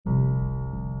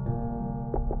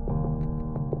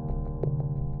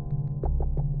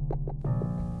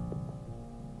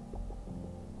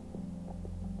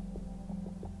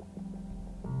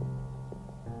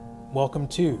Welcome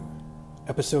to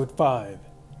episode 5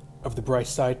 of the Brice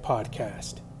Side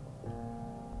Podcast.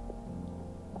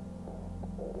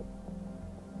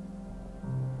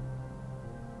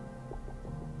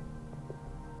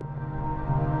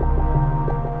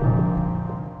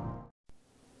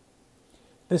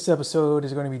 This episode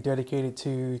is going to be dedicated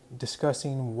to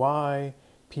discussing why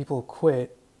people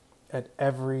quit at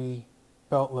every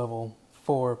belt level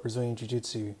for Brazilian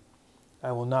Jiu-Jitsu.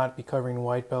 I will not be covering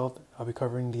white belt. I'll be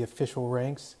covering the official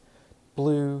ranks,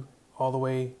 blue all the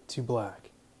way to black.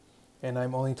 And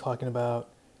I'm only talking about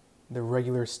the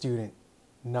regular student,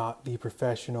 not the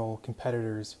professional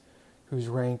competitors whose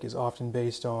rank is often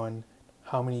based on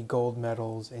how many gold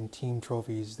medals and team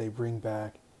trophies they bring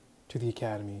back to the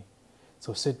academy.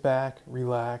 So sit back,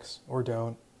 relax, or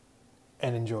don't,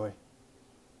 and enjoy.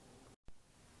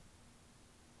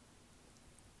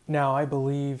 Now, I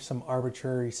believe some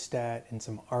arbitrary stat and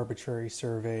some arbitrary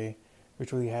survey,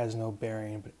 which really has no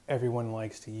bearing, but everyone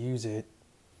likes to use it.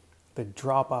 The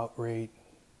dropout rate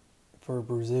for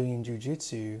Brazilian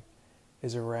Jiu-Jitsu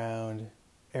is around,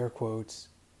 air quotes,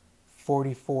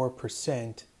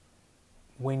 44%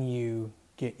 when you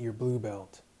get your blue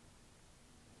belt.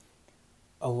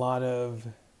 A lot of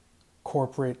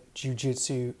corporate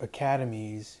Jiu-Jitsu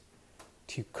academies,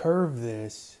 to curve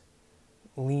this,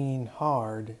 lean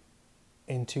hard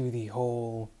into the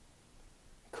whole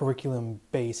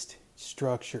curriculum-based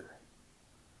structure,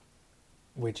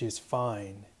 which is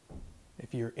fine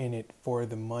if you're in it for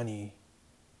the money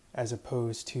as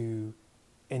opposed to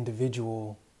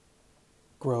individual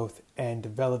growth and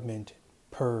development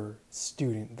per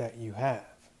student that you have.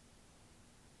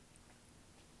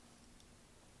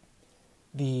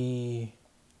 The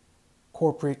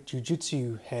corporate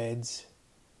jiu-jitsu heads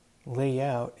lay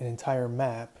out an entire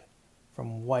map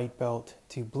from white belt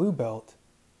to blue belt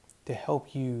to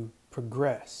help you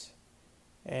progress.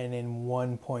 And in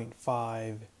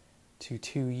 1.5 to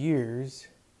 2 years,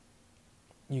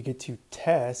 you get to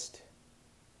test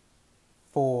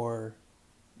for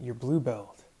your blue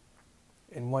belt.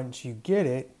 And once you get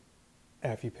it,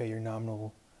 after you pay your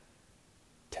nominal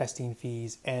testing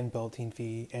fees and belting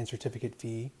fee and certificate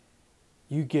fee,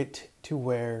 you get to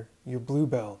wear your blue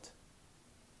belt.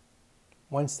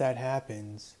 Once that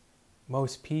happens,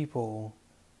 most people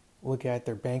look at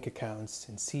their bank accounts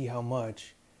and see how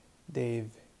much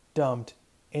they've dumped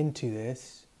into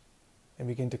this and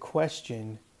begin to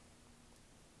question,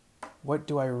 what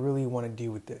do I really want to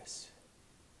do with this?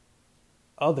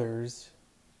 Others,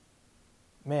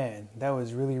 man, that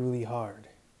was really, really hard.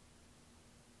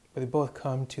 But they both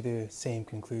come to the same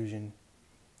conclusion.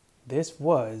 This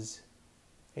was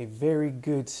a very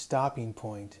good stopping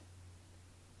point,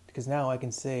 because now I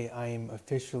can say I am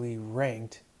officially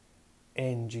ranked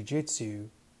in Jiu-Jitsu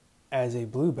as a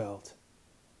blue belt,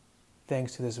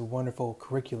 thanks to this wonderful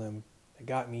curriculum that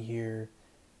got me here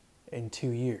in 2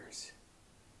 years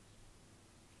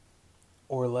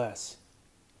or less.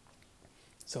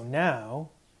 So now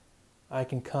I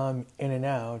can come in and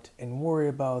out and worry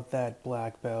about that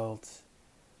black belt,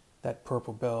 that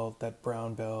purple belt, that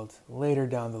brown belt later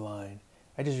down the line.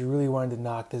 I just really wanted to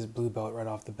knock this blue belt right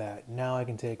off the bat. Now I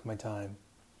can take my time.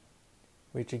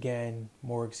 Which again,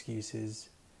 more excuses.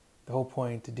 The whole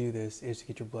point to do this is to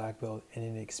get your black belt in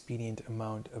an expedient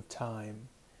amount of time.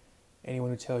 Anyone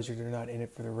who tells you they're not in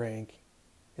it for the rank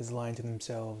is lying to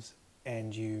themselves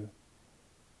and you.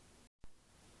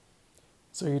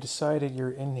 So you decided you're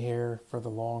in here for the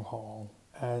long haul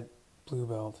at blue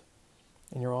belt,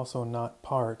 and you're also not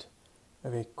part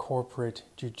of a corporate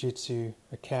jiu-jitsu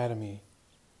academy.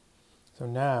 So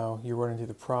now you run into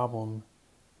the problem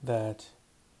that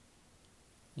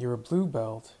you're a blue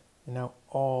belt, and now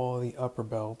all the upper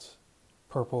belts,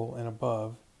 purple and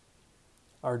above,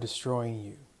 are destroying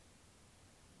you.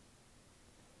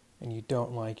 And you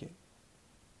don't like it.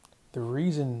 The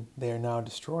reason they are now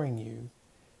destroying you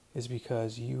is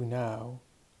because you now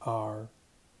are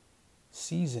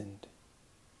seasoned.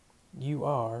 You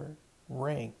are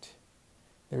ranked.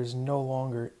 There's no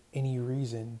longer any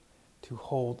reason to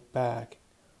hold back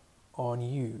on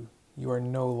you. You are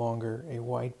no longer a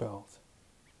white belt.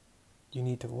 You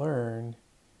need to learn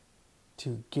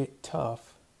to get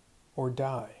tough or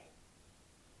die.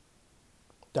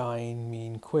 Dying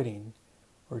means quitting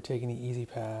or taking the easy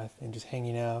path and just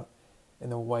hanging out in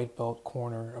the white belt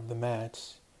corner of the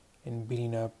mats and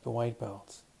beating up the white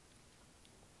belts.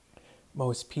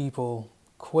 Most people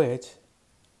quit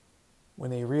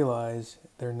when they realize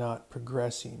they're not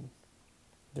progressing.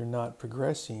 They're not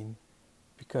progressing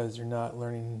because they're not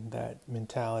learning that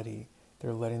mentality.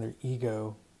 They're letting their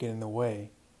ego get in the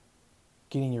way.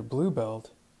 Getting your blue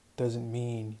belt doesn't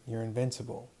mean you're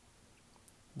invincible.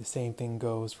 The same thing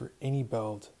goes for any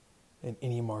belt in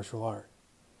any martial art.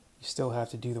 You still have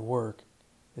to do the work,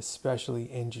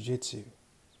 especially in Jiu-Jitsu.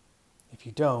 If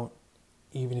you don't,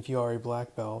 even if you are a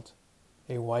black belt,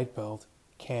 a white belt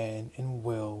can and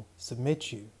will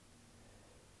submit you.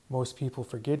 Most people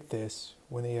forget this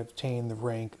when they obtain the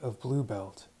rank of blue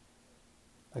belt.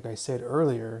 Like I said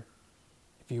earlier,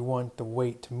 if you want the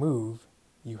weight to move,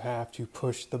 you have to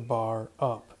push the bar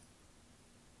up.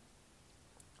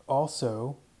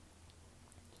 Also,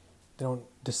 don't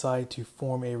decide to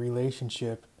form a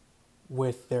relationship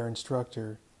with their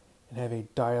instructor and have a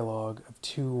dialogue of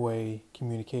two-way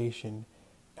communication,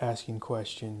 asking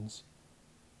questions,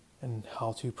 and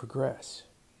how to progress.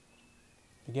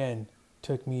 Again,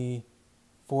 took me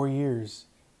 4 years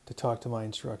to talk to my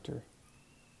instructor.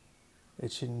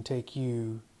 It shouldn't take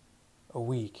you a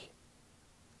week.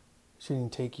 It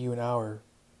shouldn't take you an hour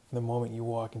from the moment you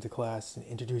walk into class and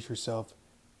introduce yourself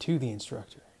to the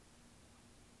instructor.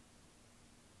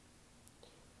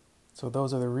 So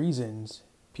those are the reasons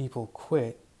people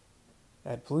quit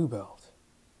at blue belt.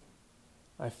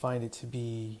 I find it to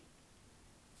be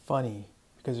funny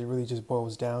because it really just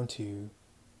boils down to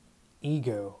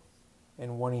ego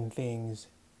and wanting things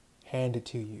handed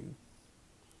to you.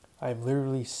 I've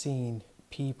literally seen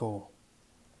people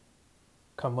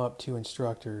come up to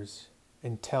instructors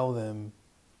and tell them,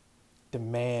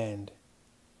 demand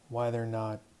why they're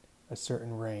not a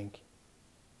certain rank.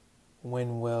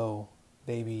 When will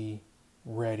they be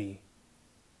ready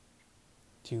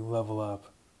to level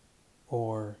up?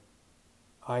 Or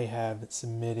I have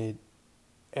submitted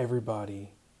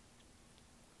everybody.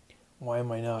 Why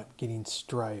am I not getting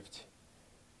striped?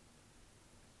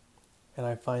 And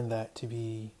I find that to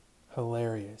be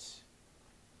hilarious.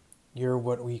 You're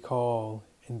what we call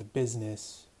in the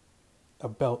business a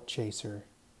belt chaser,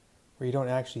 where you don't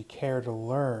actually care to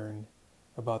learn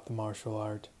about the martial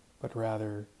art, but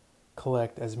rather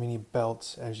collect as many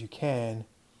belts as you can,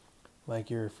 like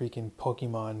you're a freaking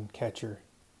Pokemon catcher.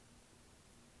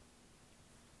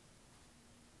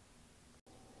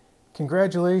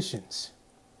 Congratulations!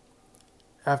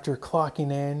 After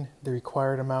clocking in the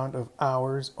required amount of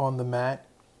hours on the mat,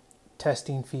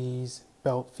 testing fees,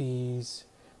 belt fees,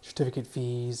 certificate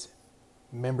fees,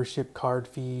 membership card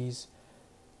fees,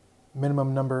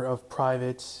 minimum number of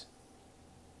privates,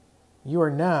 you are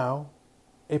now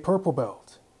a purple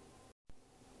belt.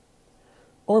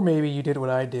 Or maybe you did what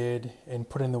I did and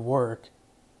put in the work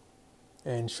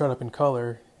and shut up in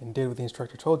color and did what the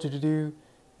instructor told you to do,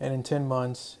 and in 10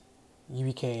 months you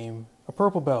became a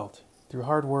purple belt through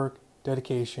hard work,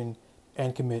 dedication,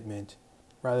 and commitment,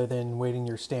 rather than waiting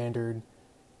your standard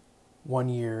 1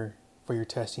 year for your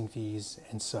testing fees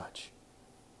and such.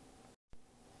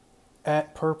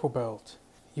 At purple belt,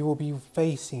 you will be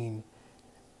facing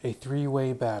a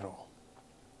 3-way battle.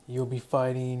 You'll be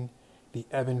fighting the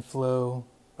ebb and flow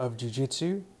of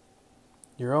Jiu-Jitsu,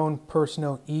 your own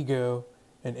personal ego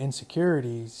and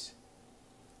insecurities,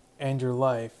 and your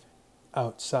life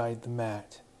outside the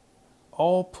mat,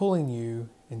 all pulling you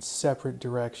in separate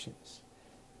directions.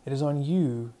 It is on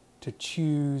you to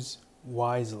choose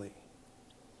wisely.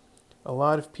 A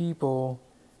lot of people,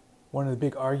 one of the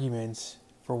big arguments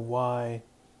for why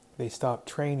they stop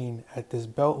training at this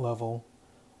belt level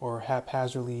or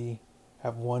haphazardly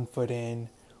have 1 foot in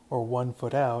or 1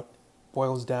 foot out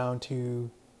boils down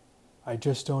to, I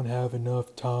just don't have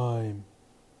enough time.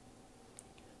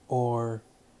 Or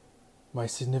my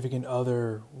significant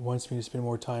other wants me to spend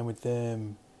more time with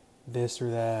them, this or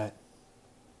that,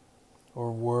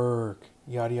 or work,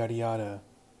 yada, yada, yada.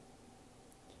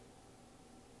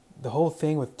 The whole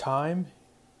thing with time,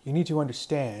 you need to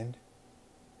understand,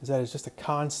 is that it's just a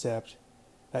concept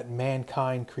that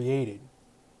mankind created.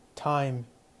 Time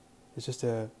is just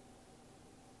a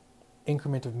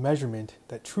increment of measurement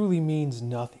that truly means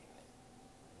nothing.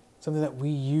 Something that we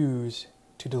use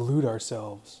to delude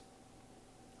ourselves.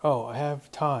 Oh, I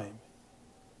have time.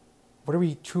 What are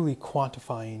we truly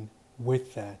quantifying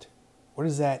with that? What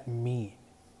does that mean?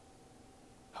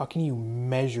 How can you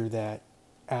measure that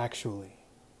actually?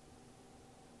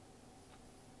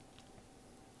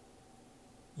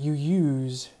 You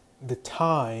use the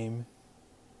time,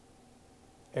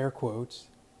 air quotes,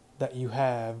 that you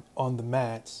have on the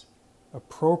mats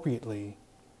appropriately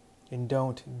and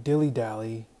don't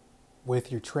dilly-dally with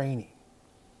your training.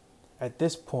 At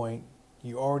this point,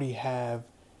 you already have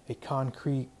a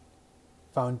concrete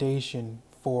foundation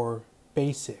for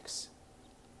basics.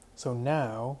 So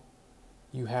now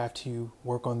you have to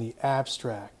work on the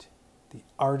abstract, the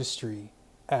artistry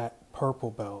at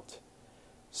purple belt.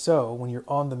 So when you're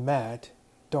on the mat,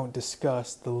 don't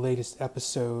discuss the latest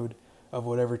episode of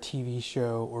whatever TV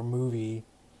show or movie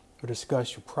or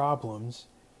discuss your problems,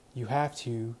 you have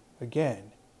to,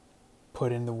 again,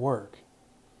 put in the work.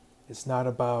 It's not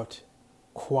about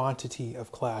quantity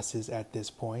of classes at this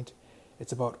point.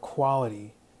 It's about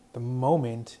quality. The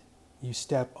moment you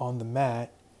step on the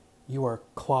mat, you are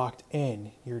clocked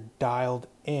in. You're dialed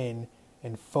in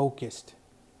and focused.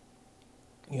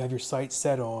 You have your sights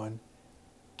set on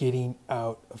getting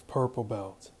out of purple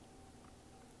belt.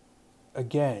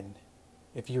 Again,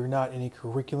 if you're not in a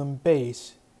curriculum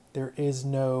base, there is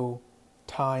no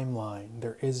timeline.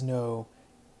 There is no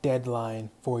deadline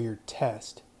for your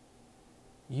test.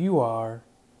 You are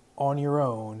on your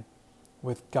own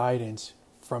with guidance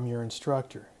from your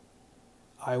instructor.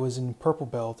 I was in purple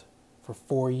belt for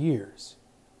 4 years.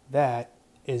 That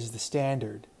is the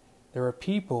standard. There are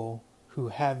people who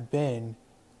have been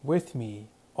with me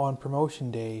on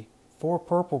promotion day for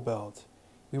purple belt.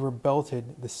 We were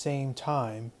belted the same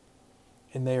time,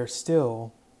 and they are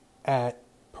still at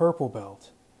purple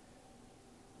belt.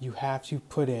 You have to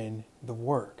put in the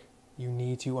work. You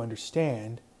need to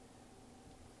understand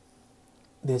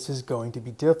this is going to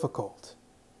be difficult.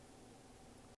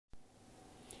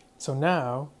 So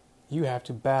now you have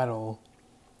to battle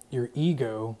your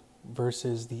ego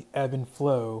versus the ebb and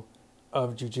flow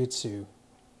of jiu-jitsu.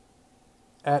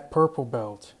 At purple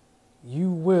belt,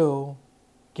 you will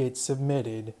get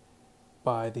submitted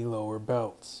by the lower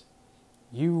belts.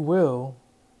 You will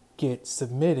get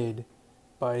submitted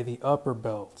by the upper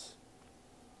belts.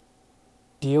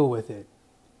 Deal with it.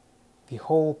 The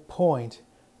whole point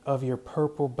of your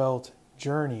purple belt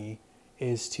journey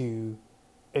is to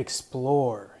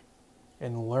explore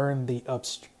and learn the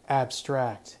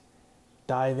abstract.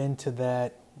 Dive into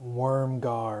that worm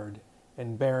guard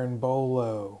and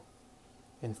berimbolo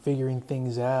and figuring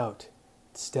things out,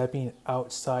 stepping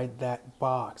outside that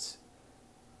box.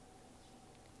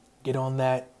 Get on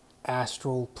that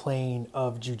astral plane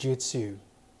of jiu-jitsu.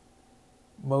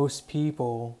 Most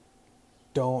people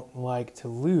don't like to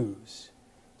lose,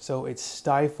 so it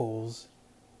stifles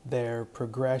their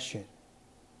progression.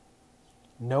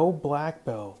 No black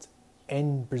belt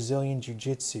in Brazilian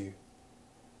Jiu-Jitsu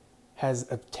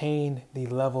has obtained the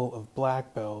level of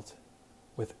black belt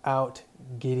without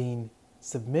getting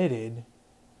submitted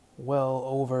well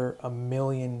over 1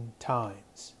 million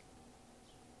times.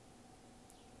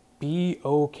 Be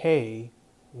okay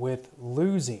with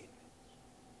losing.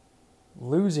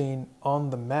 Losing on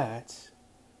the mat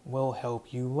will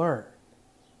help you learn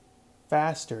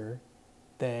faster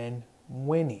than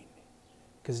winning,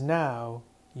 because now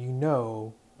you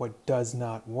know what does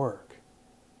not work.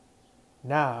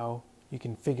 Now you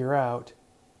can figure out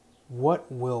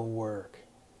what will work,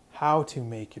 how to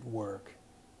make it work.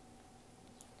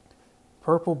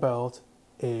 Purple belt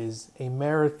is a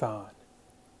marathon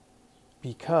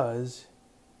because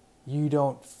you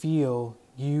don't feel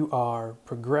you are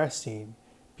progressing,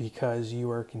 because you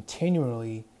are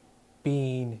continually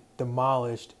being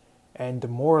demolished and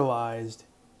demoralized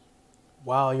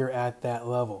while you're at that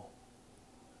level.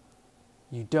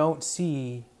 You don't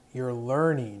see your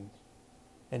learning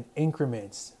in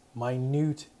increments,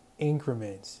 minute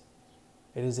increments.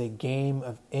 It is a game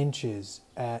of inches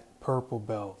at purple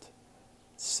belt.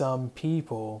 Some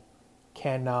people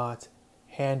cannot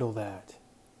handle that.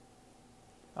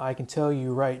 I can tell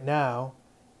you right now,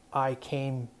 I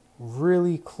came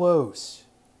really close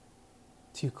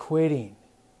to quitting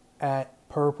at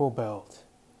purple belt.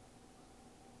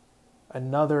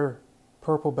 Another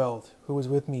purple belt who was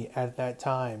with me at that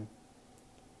time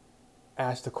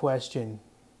asked a question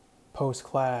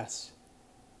post-class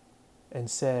and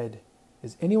said,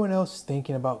 "Is anyone else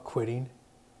thinking about quitting?"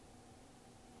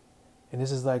 And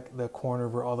this is like the corner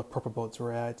where all the purple belts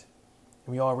were at.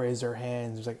 And we all raised our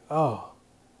hands. It was like, oh,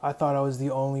 I thought I was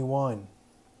the only one.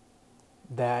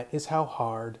 That is how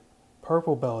hard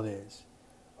purple belt is.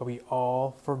 But we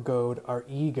all forgoed our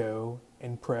ego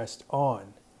and pressed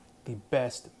on. The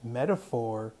best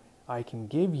metaphor I can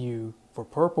give you for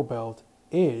purple belt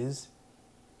is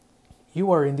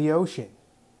you are in the ocean.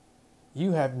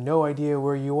 You have no idea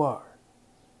where you are,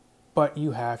 but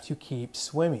you have to keep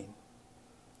swimming.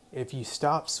 If you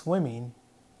stop swimming,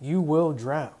 you will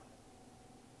drown.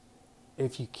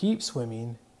 If you keep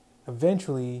swimming,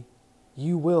 eventually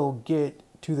you will get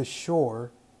to the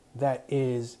shore that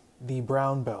is the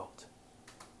brown belt.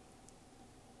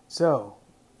 So,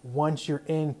 once you're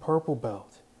in purple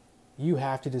belt, you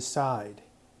have to decide,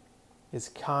 is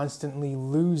constantly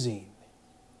losing,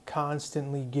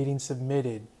 constantly getting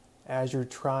submitted as you're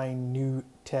trying new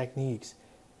techniques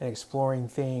and exploring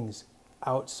things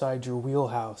outside your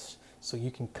wheelhouse so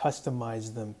you can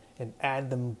customize them and add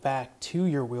them back to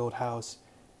your wheelhouse,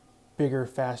 bigger,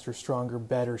 faster, stronger,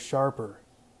 better, sharper.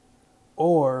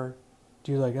 Or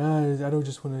do you like, I don't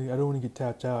want to get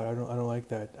tapped out. I don't like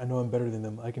that. I know I'm better than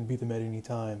them. I can beat them at any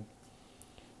time.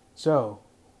 So,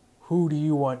 who do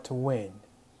you want to win?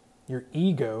 Your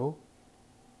ego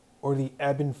or the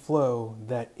ebb and flow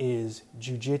that is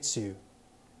jiu-jitsu?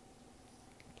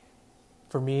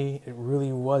 For me, it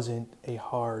really wasn't a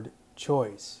hard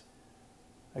choice.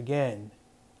 Again,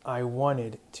 I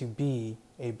wanted to be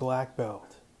a black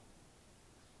belt.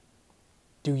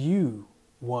 Do you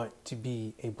want to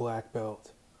be a black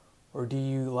belt? Or do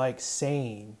you like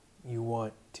saying you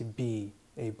want to be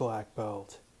a black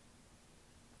belt?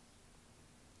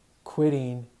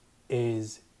 Quitting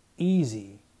is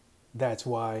easy. That's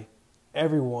why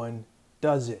everyone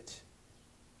does it.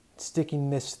 Sticking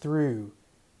this through,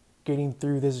 getting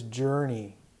through this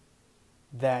journey,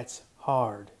 that's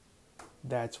hard.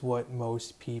 That's what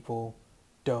most people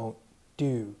don't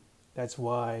do. That's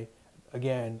why,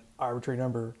 again, arbitrary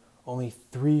number, only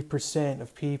 3%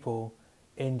 of people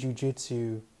in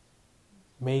jiu-jitsu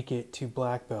make it to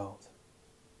black belt.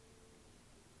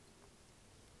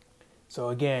 So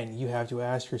again, you have to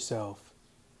ask yourself,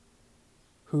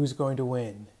 who's going to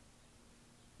win?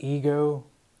 Ego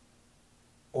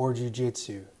or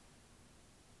jiu-jitsu?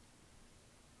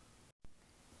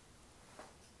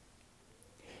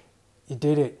 You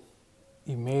did it.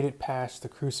 You made it past the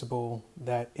crucible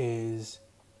that is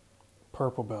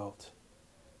purple belt.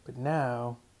 But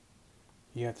now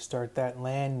you have to start that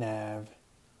land nav,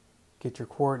 get your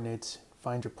coordinates,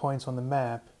 find your points on the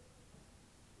map,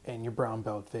 and your brown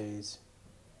belt phase.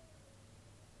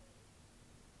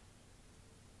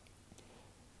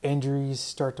 Injuries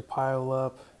start to pile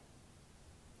up.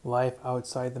 Life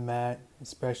outside the mat,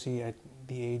 especially at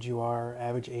the age you are,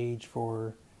 average age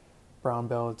for brown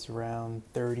belts around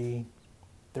 30,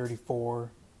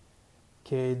 34.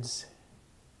 Kids,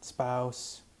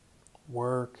 spouse,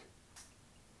 work,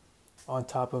 on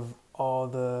top of all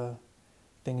the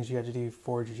things you have to do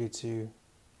for jiu-jitsu.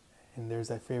 And there's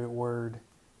that favorite word,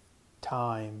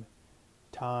 time.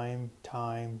 Time,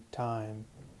 time, time.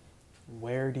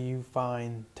 Where do you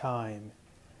find time?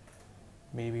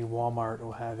 Maybe Walmart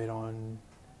will have it on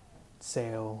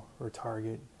sale, or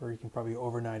Target, or you can probably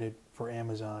overnight it for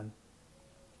Amazon.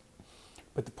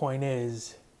 But the point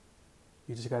is,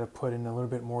 you just got to put in a little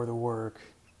bit more of the work,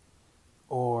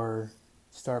 or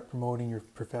start promoting your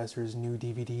professor's new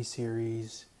DVD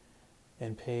series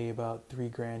and pay about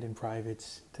 $3,000 in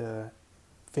privates to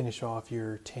finish off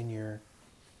your tenure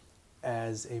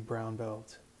as a brown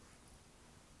belt.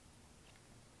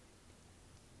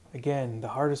 Again, the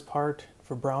hardest part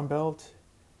for brown belt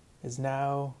is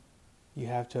now you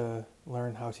have to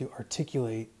learn how to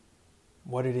articulate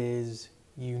what it is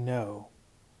you know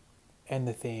and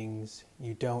the things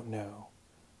you don't know.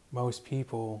 Most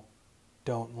people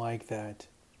don't like that.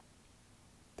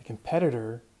 The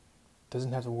competitor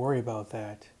doesn't have to worry about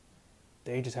that.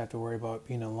 They just have to worry about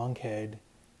being a lunkhead,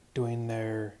 doing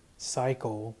their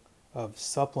cycle of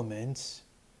supplements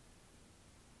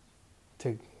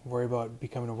to worry about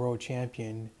becoming a world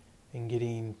champion and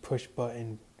getting push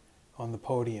button on the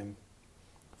podium.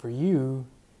 For you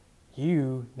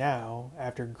now,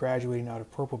 after graduating out of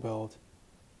purple belt,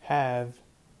 have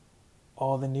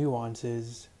all the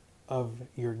nuances of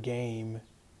your game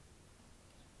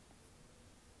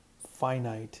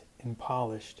finite and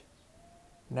polished.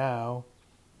 Now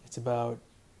it's about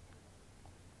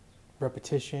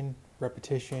repetition,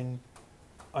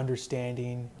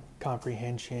 understanding,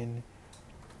 comprehension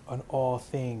on all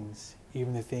things,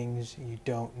 even the things you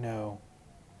don't know.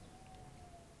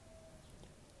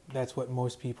 That's what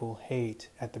most people hate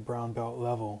at the brown belt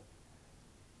level.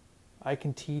 I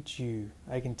can teach you,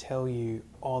 I can tell you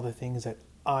all the things that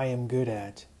I am good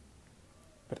at,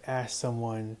 but ask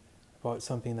someone about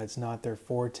something that's not their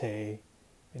forte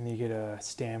and you get a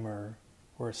stammer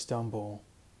or a stumble.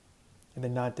 And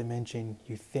then not to mention,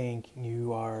 you think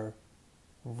you are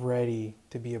ready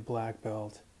to be a black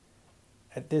belt.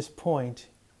 At this point,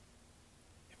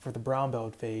 for the brown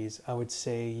belt phase, I would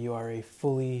say you are a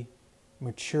fully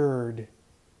matured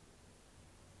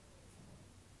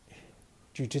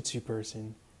jiu-jitsu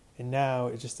person. And now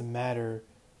it's just a matter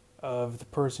of the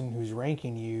person who's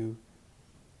ranking you,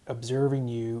 observing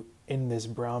you in this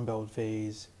brown belt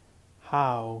phase.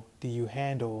 How do you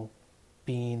handle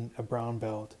being a brown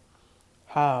belt?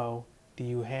 How do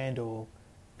you handle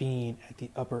being at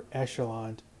the upper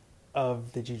echelon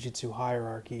of the jiu-jitsu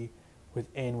hierarchy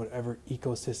within whatever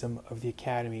ecosystem of the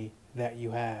academy that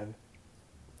you have?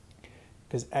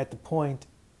 Because at the point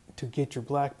to get your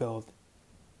black belt,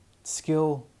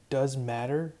 skill does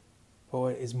matter, but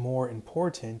what is more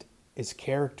important is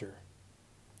character.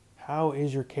 How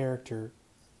is your character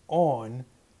on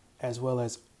as well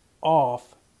as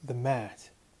off the mat.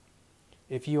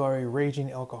 If you are a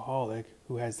raging alcoholic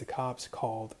who has the cops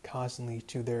called constantly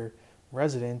to their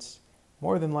residence,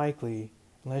 more than likely,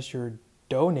 unless you're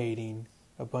donating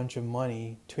a bunch of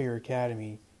money to your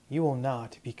academy, you will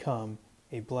not become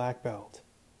a black belt.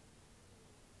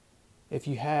 If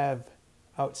you have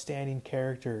outstanding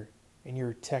character and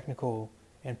you're technical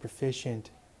and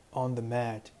proficient on the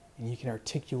mat and you can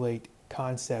articulate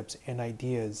concepts and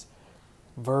ideas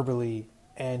verbally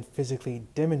and physically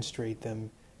demonstrate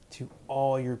them to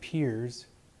all your peers,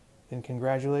 then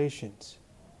congratulations.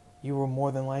 You will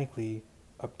more than likely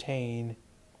obtain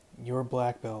your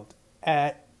black belt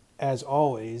at, as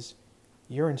always,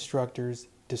 your instructor's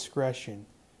discretion.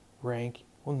 Rank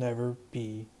will never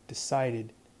be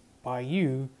decided by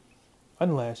you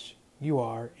unless you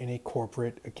are in a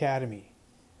corporate academy.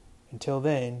 Until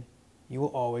then, you will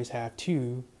always have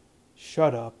to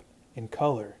shut up and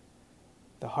color.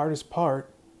 The hardest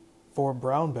part for a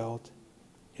brown belt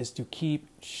is to keep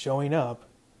showing up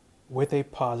with a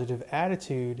positive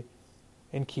attitude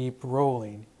and keep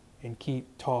rolling and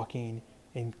keep talking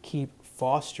and keep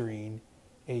fostering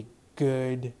a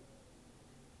good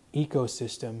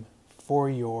ecosystem for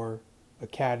your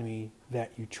academy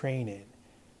that you train in.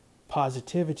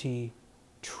 Positivity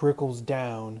trickles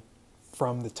down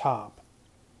from the top.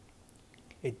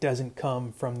 It doesn't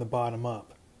come from the bottom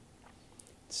up.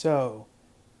 So,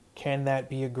 can that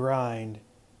be a grind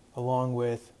along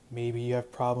with maybe you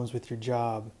have problems with your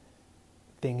job,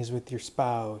 things with your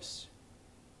spouse,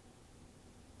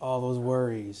 all those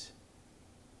worries,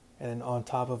 and then on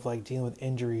top of like dealing with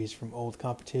injuries from old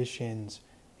competitions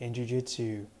in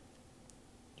jiu-jitsu,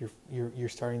 you're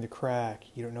starting to crack,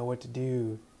 you don't know what to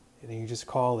do, and then you just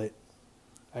call it.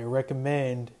 I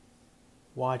recommend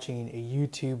watching a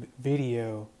YouTube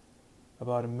video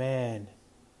about a man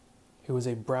who was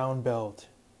a brown belt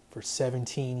for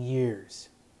 17 years.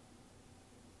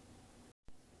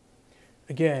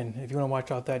 Again, if you want to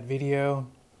watch out that video,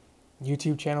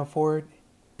 YouTube channel for it,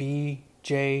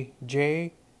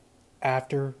 BJJ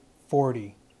After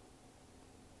 40.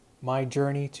 My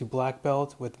journey to black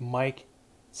belt with Mike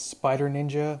Spider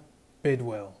Ninja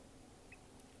Bidwell.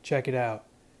 Check it out.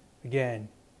 Again,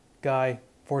 guy,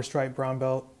 4-stripe brown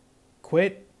belt,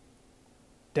 quit,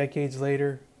 decades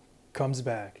later, comes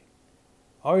back.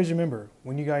 Always remember,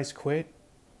 when you guys quit,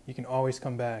 you can always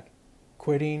come back.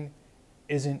 Quitting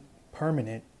isn't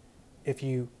permanent if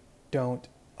you don't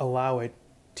allow it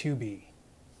to be.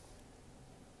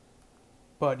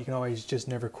 But you can always just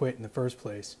never quit in the first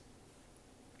place.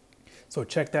 So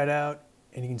check that out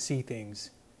and you can see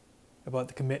things about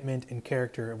the commitment and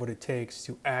character of what it takes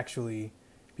to actually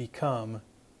become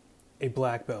a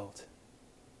black belt.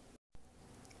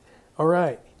 All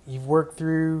right, you've worked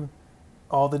through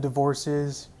all the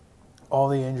divorces, all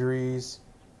the injuries,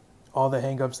 all the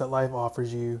hang-ups that life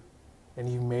offers you,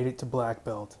 and you've made it to black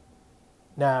belt.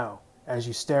 Now, as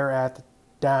you stare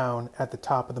down at the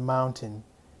top of the mountain,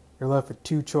 you're left with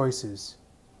two choices.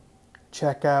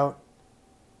 Check out,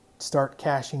 start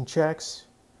cashing checks,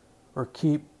 or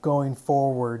keep going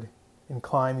forward and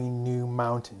climbing new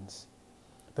mountains.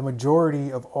 The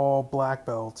majority of all black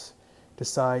belts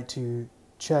decide to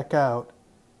check out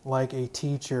like a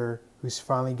teacher who's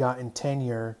finally gotten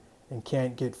tenure and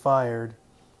can't get fired,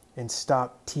 and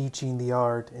stop teaching the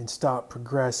art and stop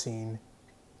progressing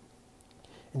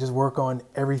and just work on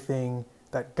everything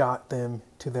that got them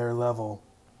to their level.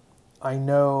 I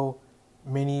know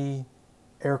many,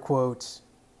 air quotes,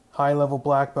 high-level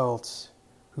black belts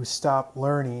who stopped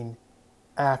learning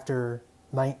after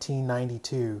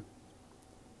 1992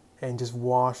 and just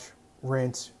wash,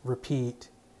 rinse, repeat,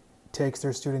 takes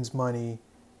their students' money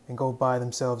and go buy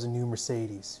themselves a new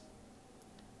Mercedes.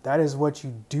 That is what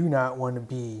you do not want to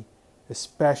be,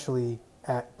 especially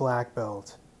at black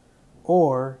belt.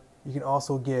 Or you can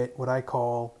also get what I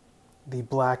call the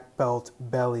black belt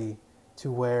belly,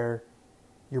 to where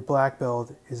your black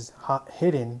belt is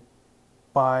hidden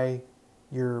by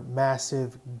your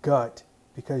massive gut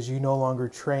because you no longer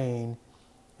train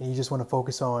and you just want to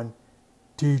focus on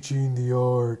teaching the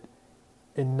art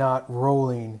and not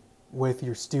rolling with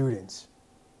your students.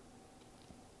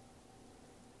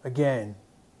 Again,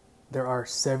 there are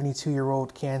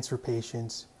 72-year-old cancer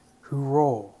patients who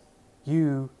roll.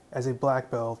 You, as a black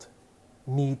belt,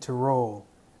 need to roll,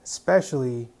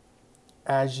 especially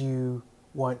as you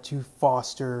want to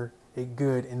foster a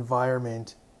good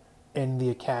environment in the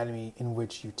academy in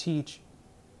which you teach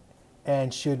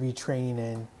and should be training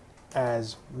in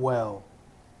as well.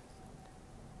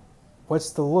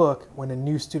 What's the look when a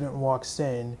new student walks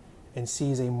in and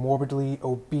sees a morbidly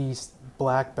obese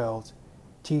black belt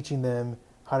teaching them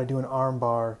how to do an arm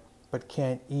bar but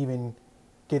can't even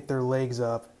get their legs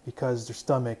up because their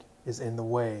stomach is in the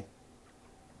way.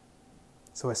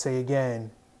 So I say again,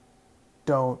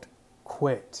 don't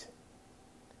quit.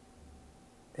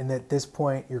 And at this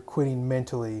point, you're quitting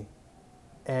mentally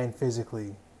and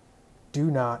physically.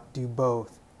 Do not do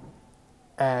both.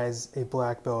 As a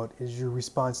black belt, it is your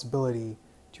responsibility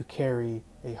to carry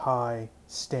a high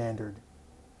standard.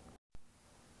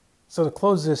 So to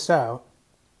close this out,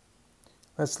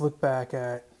 let's look back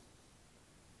at,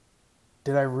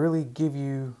 did I really give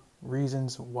you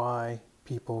reasons why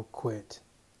people quit?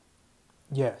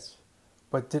 Yes,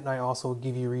 but didn't I also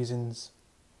give you reasons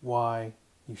why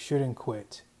you shouldn't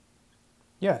quit?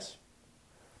 Yes.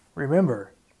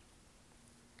 Remember,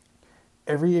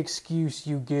 every excuse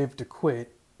you give to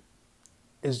quit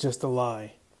is just a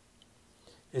lie.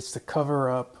 It's to cover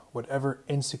up whatever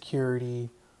insecurity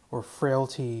or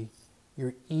frailty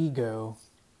your ego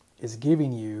is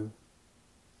giving you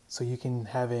so you can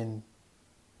have a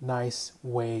nice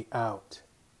way out.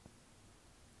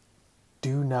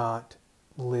 Do not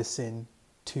listen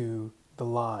to the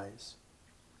lies.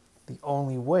 The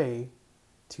only way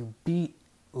to beat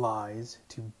lies,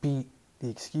 to beat the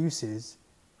excuses,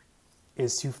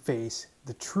 is to face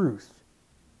the truth.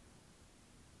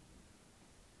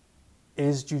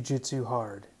 Is jiu-jitsu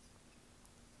hard?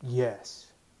 Yes.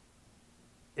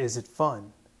 Is it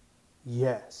fun?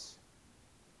 Yes.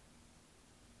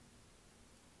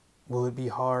 Will it be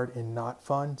hard and not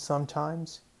fun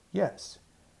sometimes? Yes.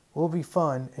 Will it be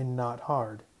fun and not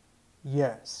hard?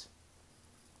 Yes.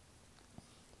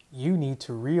 You need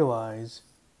to realize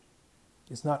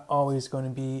it's not always going to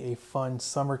be a fun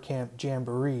summer camp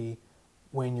jamboree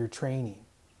when you're training.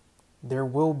 There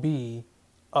will be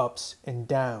ups and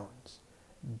downs.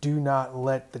 Do not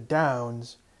let the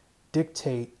downs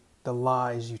dictate the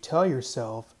lies you tell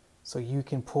yourself so you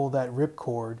can pull that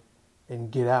ripcord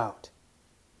and get out.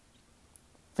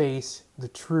 Face the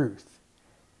truth.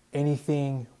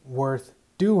 Anything worth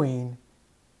doing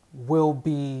will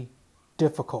be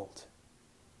difficult.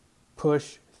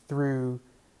 Push through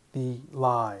the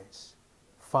lies.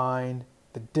 Find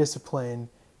the discipline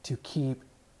to keep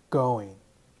going.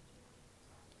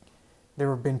 There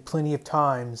have been plenty of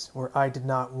times where I did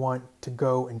not want to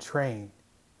go and train.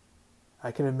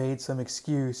 I could have made some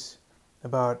excuse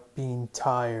about being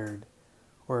tired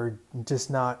or just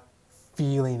not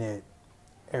feeling it,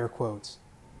 air quotes.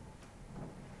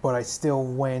 But I still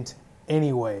went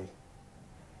anyway.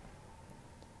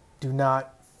 Do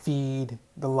not feed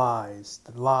the lies.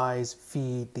 The lies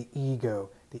feed the ego.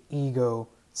 The ego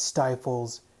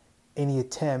stifles any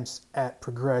attempts at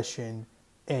progression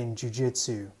in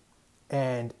jiu-jitsu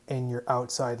and in your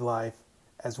outside life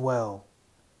as well.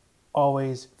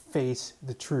 Always face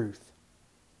the truth.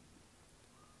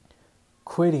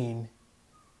 Quitting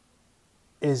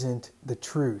isn't the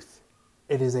truth.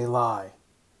 It is a lie.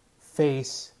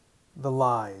 Face the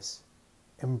lies.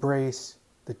 Embrace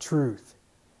the truth.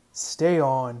 Stay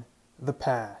on the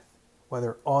path,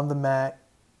 whether on the mat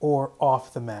or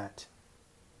off the mat.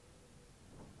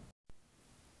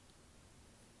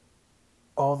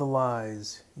 All the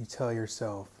lies you tell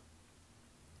yourself,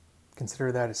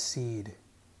 consider that a seed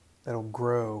that'll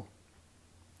grow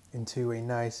into a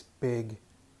nice big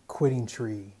quitting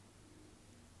tree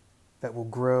that will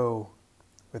grow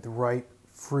with ripe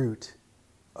fruit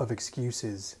of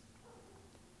excuses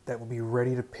that will be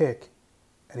ready to pick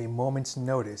at a moment's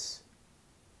notice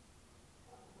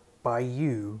by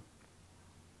you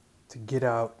to get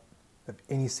out of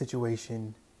any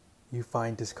situation you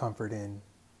find discomfort in,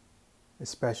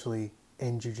 especially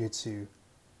in jiu-jitsu,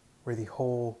 where the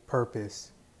whole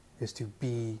purpose is to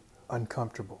be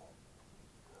uncomfortable.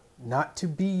 Not to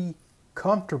be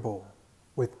comfortable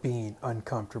with being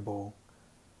uncomfortable,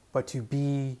 but to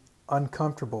be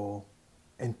uncomfortable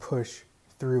and push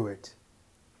through it.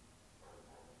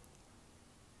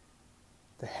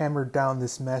 To hammer down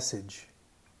this message,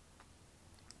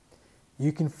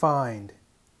 you can find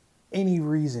any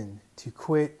reason to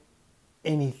quit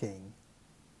anything.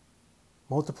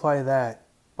 Multiply that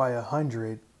by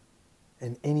 100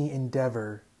 in any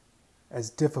endeavor as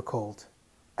difficult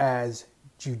as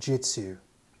jiu-jitsu.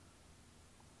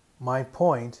 My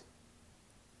point,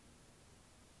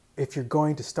 if you're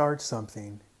going to start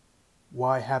something,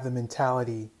 why have the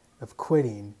mentality of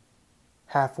quitting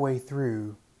halfway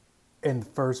through in the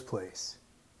first place?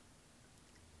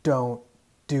 Don't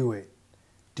do it.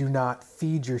 Do not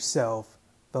feed yourself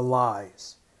the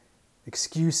lies.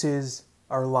 Excuses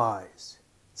are lies.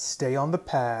 Stay on the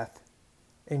path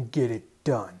and get it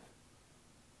done.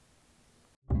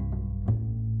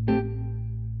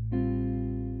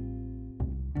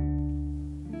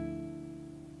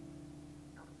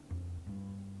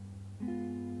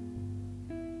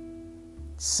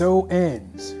 So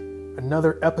ends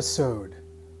another episode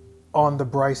on the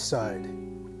Brice side.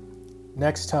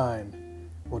 Next time,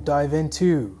 we'll dive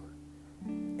into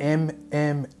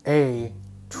MMA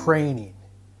training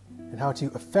and how to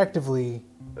effectively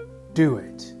do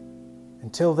it.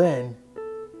 Until then,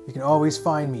 you can always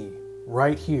find me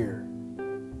right here,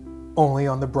 only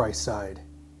on the Brice side.